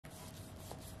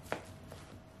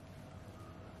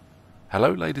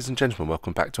Hello ladies and gentlemen,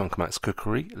 welcome back to Uncle Matt's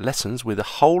Cookery Lessons with a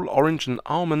whole orange and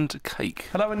almond cake.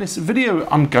 Hello, in this video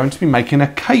I'm going to be making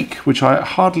a cake, which I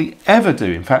hardly ever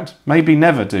do, in fact maybe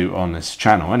never do on this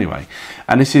channel anyway.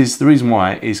 And this is the reason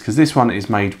why is because this one is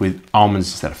made with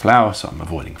almonds instead of flour, so I'm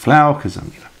avoiding flour because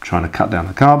I'm trying to cut down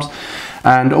the carbs.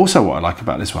 And also what I like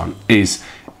about this one is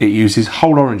it uses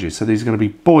whole oranges, so these are going to be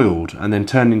boiled and then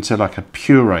turned into like a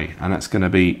puree, and that's going to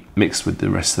be mixed with the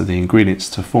rest of the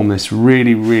ingredients to form this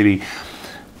really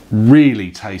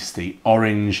tasty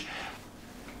orange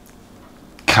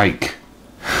cake.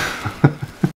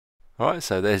 Alright,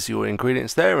 so there's your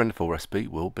ingredients there, and the full recipe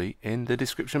will be in the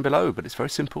description below, but it's very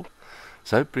simple.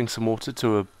 So bring some water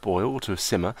to a boil, to a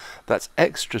simmer. That's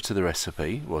extra to the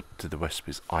recipe, well, to the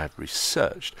recipes I've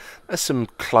researched. There's some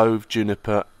clove,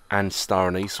 juniper and star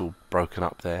anise all broken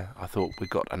up there. I thought we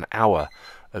got an hour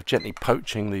of gently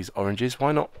poaching these oranges.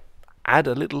 Why not add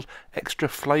a little extra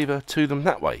flavour to them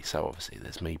that way? So obviously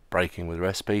there's me breaking with the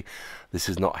recipe. This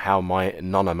is not how my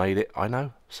nonna made it, I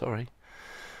know, sorry.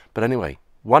 But anyway,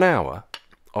 1 hour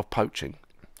of poaching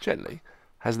gently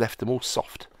has left them all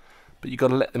soft. But you've got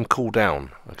to let them cool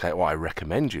down. Okay, well, I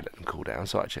recommend you let them cool down.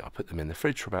 So actually I put them in the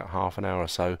fridge for about half an hour or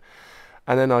so.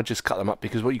 And then I just cut them up,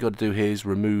 because what you've got to do here is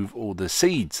remove all the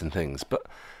seeds and things. But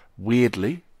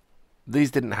weirdly, these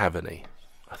didn't have any.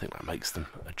 I think that makes them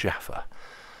a Jaffa.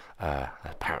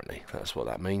 Apparently, that's what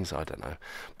that means. I don't know.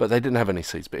 But they didn't have any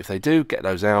seeds. But if they do, get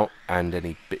those out. And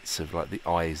any bits of like the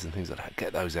eyes and things like that,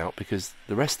 get those out. Because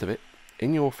the rest of it,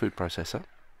 in your food processor.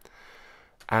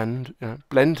 And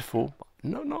blend for,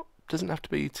 doesn't have to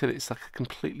be till it's like a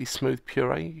completely smooth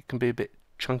puree. It can be a bit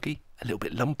chunky, a little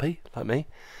bit lumpy, like me.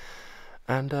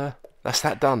 And that's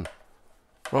that done.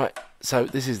 Right, so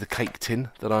this is the cake tin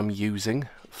that I'm using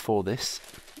for this,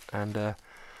 and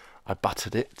I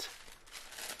buttered it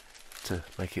to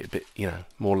make it a bit,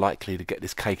 more likely to get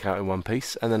this cake out in one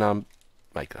piece. And then I'm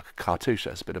making like a cartouche.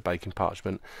 That's a bit of baking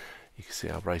parchment. You can see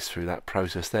I've raced through that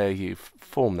process there. You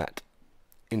form that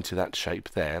into that shape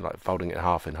there, like folding it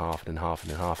half in half and then half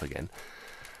and then half again.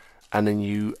 And then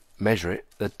you measure it,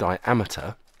 the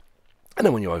diameter. And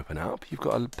then when you open up, you've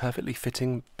got a perfectly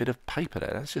fitting bit of paper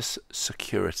there. That's just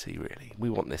security, really. We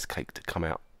want this cake to come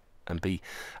out and be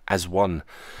as one,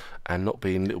 and not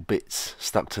be in little bits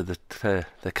stuck to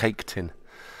the cake tin.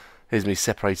 Here's me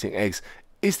separating eggs.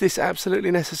 Is this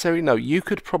absolutely necessary? No, you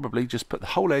could probably just put the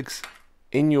whole eggs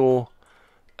in your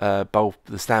bowl,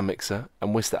 the stand mixer,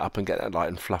 and whisk that up and get that light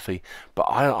and fluffy. But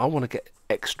I want to get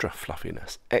extra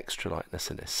fluffiness, extra lightness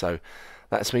in this. So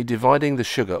that's me dividing the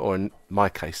sugar, or in my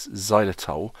case,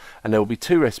 xylitol. And there will be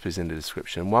 2 recipes in the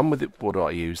description. One with what I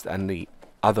used, and the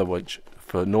other which,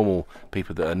 for normal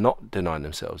people that are not denying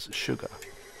themselves sugar,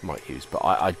 might use. But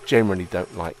I generally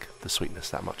don't like the sweetness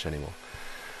that much anymore.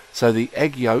 So the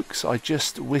egg yolks, I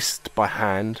just whisked by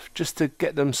hand, just to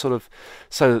get them sort of,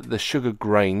 so that the sugar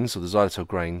grains, or the xylitol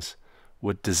grains,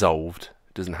 were dissolved.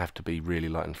 It doesn't have to be really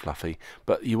light and fluffy,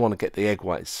 but you want to get the egg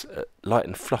whites light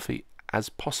and fluffy as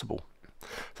possible.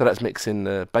 So that's mixing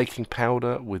the baking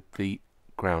powder with the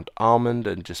ground almond,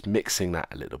 and just mixing that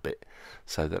a little bit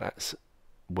so that that's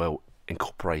well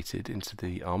incorporated into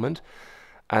the almond.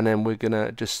 And then we're going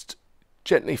to just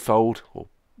gently fold or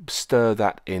stir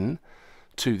that in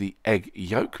to the egg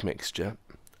yolk mixture,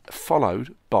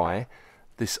 followed by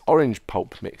this orange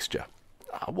pulp mixture.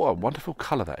 Oh, what a wonderful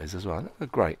colour that is as well.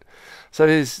 Great. So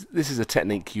this is a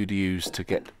technique you'd use to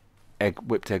get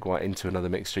whipped egg white into another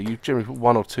mixture. You generally put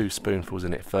 1 or 2 spoonfuls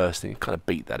in it first, and you kind of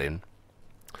beat that in,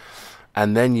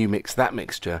 and then you mix that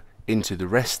mixture into the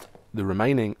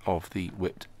remaining of the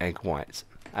whipped egg whites,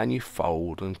 and you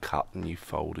fold and cut, and you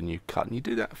fold and you cut, and you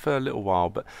do that for a little while.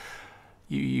 But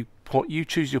you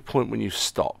choose your point when you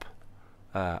stop.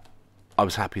 I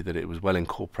was happy that it was well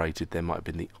incorporated. There might have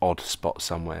been the odd spot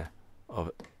somewhere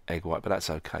of egg white, but that's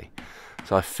okay.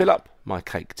 So I fill up my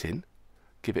cake tin,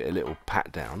 give it a little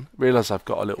pat down, realise I've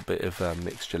got a little bit of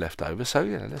mixture left over, so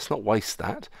let's not waste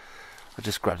that. I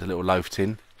just grabbed a little loaf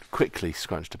tin, quickly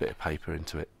scrunched a bit of paper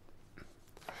into it.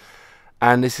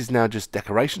 And this is now just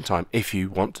decoration time. If you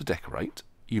want to decorate,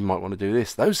 you might want to do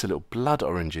this. Those are little blood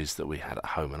oranges that we had at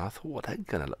home, and I thought, well, they're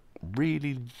going to look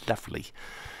really lovely.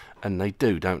 And they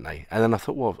do, don't they? And then I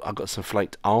thought, well, I've got some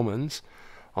flaked almonds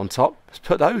on top. Let's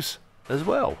put those as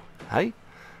well, hey?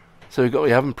 So we've got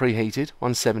the oven preheated,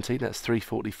 170, that's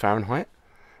 340 Fahrenheit.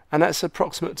 And that's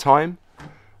approximate time.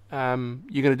 You're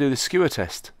going to do the skewer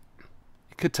test.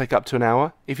 It could take up to an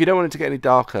hour. If you don't want it to get any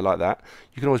darker like that,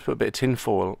 you can always put a bit of tin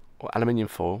foil or aluminium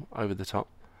foil over the top.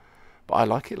 But I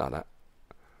like it like that.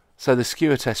 So the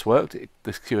skewer test worked.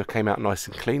 The skewer came out nice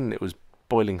and clean, and it was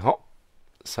boiling hot.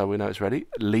 So we know it's ready.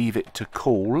 Leave it to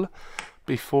cool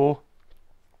before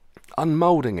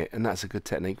unmoulding it, and that's a good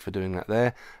technique for doing that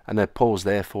there. And then pause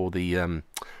there for the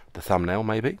thumbnail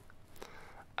maybe.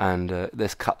 And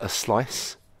let's cut a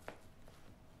slice.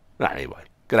 Anyway,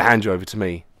 gonna hand you over to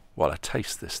me while I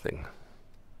taste this thing.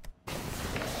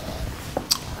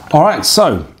 All right,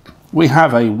 so we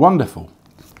have a wonderful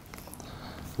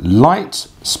light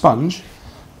sponge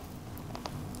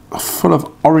full of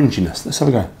oranginess. Let's have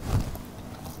a go.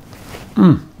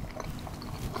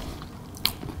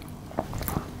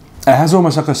 It has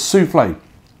almost like a souffle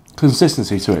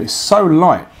consistency to it. It's so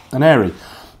light and airy,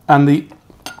 and the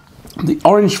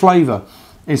orange flavour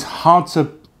is hard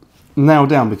to nail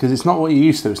down because it's not what you're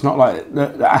used to. It's not like the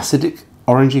acidic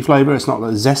orangey flavour. It's not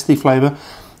the zesty flavour.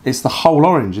 It's the whole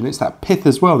orange, and it's that pith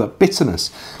as well, that bitterness,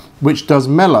 which does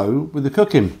mellow with the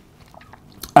cooking.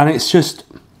 And it's just,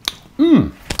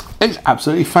 it's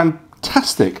absolutely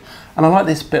fantastic. And I like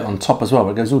this bit on top as well,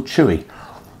 where it goes all chewy.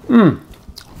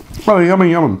 Oh,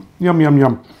 yummy, yum, yum, yum,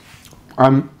 yum.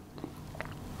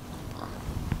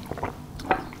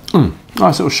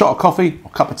 Nice little shot of coffee or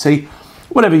cup of tea,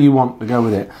 whatever you want to go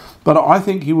with it. But I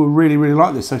think you will really, really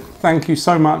like this. So thank you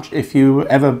so much if you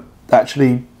ever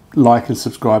actually like and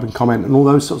subscribe and comment and all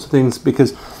those sorts of things,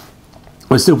 because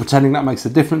we're still pretending that makes a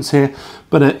difference here.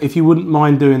 But if you wouldn't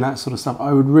mind doing that sort of stuff,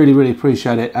 I would really, really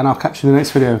appreciate it. And I'll catch you in the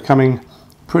next video coming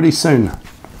pretty soon.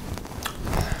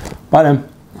 Bye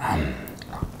then.